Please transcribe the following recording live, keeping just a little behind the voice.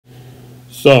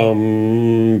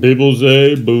Some people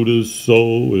say Buddha's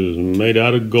soul is made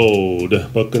out of gold,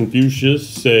 but Confucius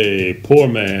say poor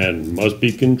man must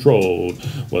be controlled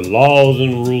with laws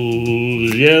and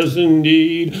rules. Yes,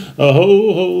 indeed. A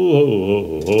ho ho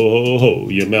ho ho ho ho.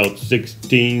 You melt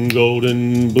 16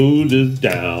 golden Buddhas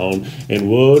down, and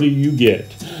what do you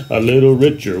get? A little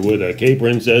richer with a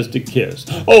K-princess to kiss.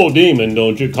 Oh, demon,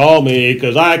 don't you call me,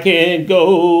 'cause I can't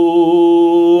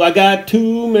go. I got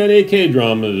too many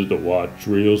K-dramas to watch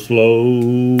real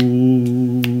slow.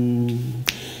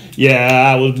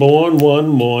 Yeah, I was born one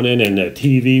morning and the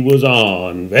TV was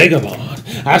on. Vagabond.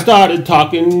 I started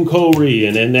talking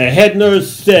Korean and the head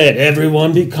nurse said,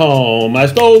 everyone be calm. I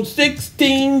stole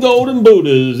 16 golden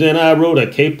Buddhas and I wrote a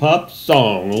K-pop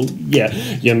song. Oh yeah,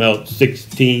 you melt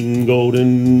 16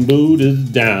 golden Buddhas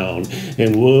down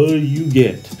and what do you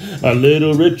get? A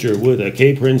little richer with a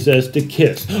K-princess to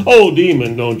kiss. Oh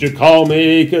demon, don't you call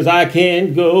me, 'cause I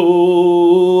can't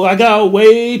go. I got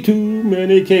way too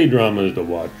many K-dramas to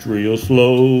watch real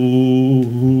slow.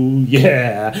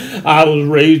 Yeah, I was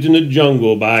raised in the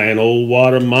jungle by an old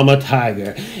water mama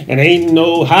tiger, and ain't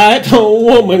no high-tone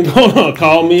woman gonna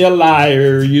call me a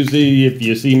liar. You see, if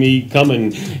you see me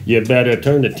coming, you better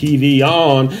turn the TV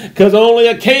on, 'cause only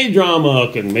a K-drama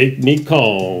can make me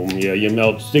calm. Yeah, you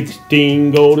melt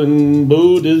 16 golden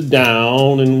Buddhas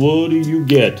down, and what do you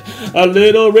get? A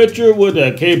little richer with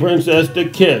a K-princess to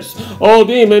kiss. Oh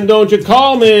demon, don't you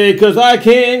call me, 'cause I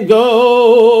can't go.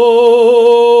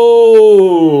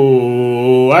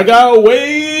 I got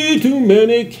way too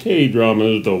many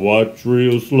K-dramas to watch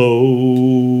real slow.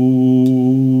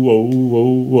 Oh,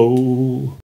 oh, oh.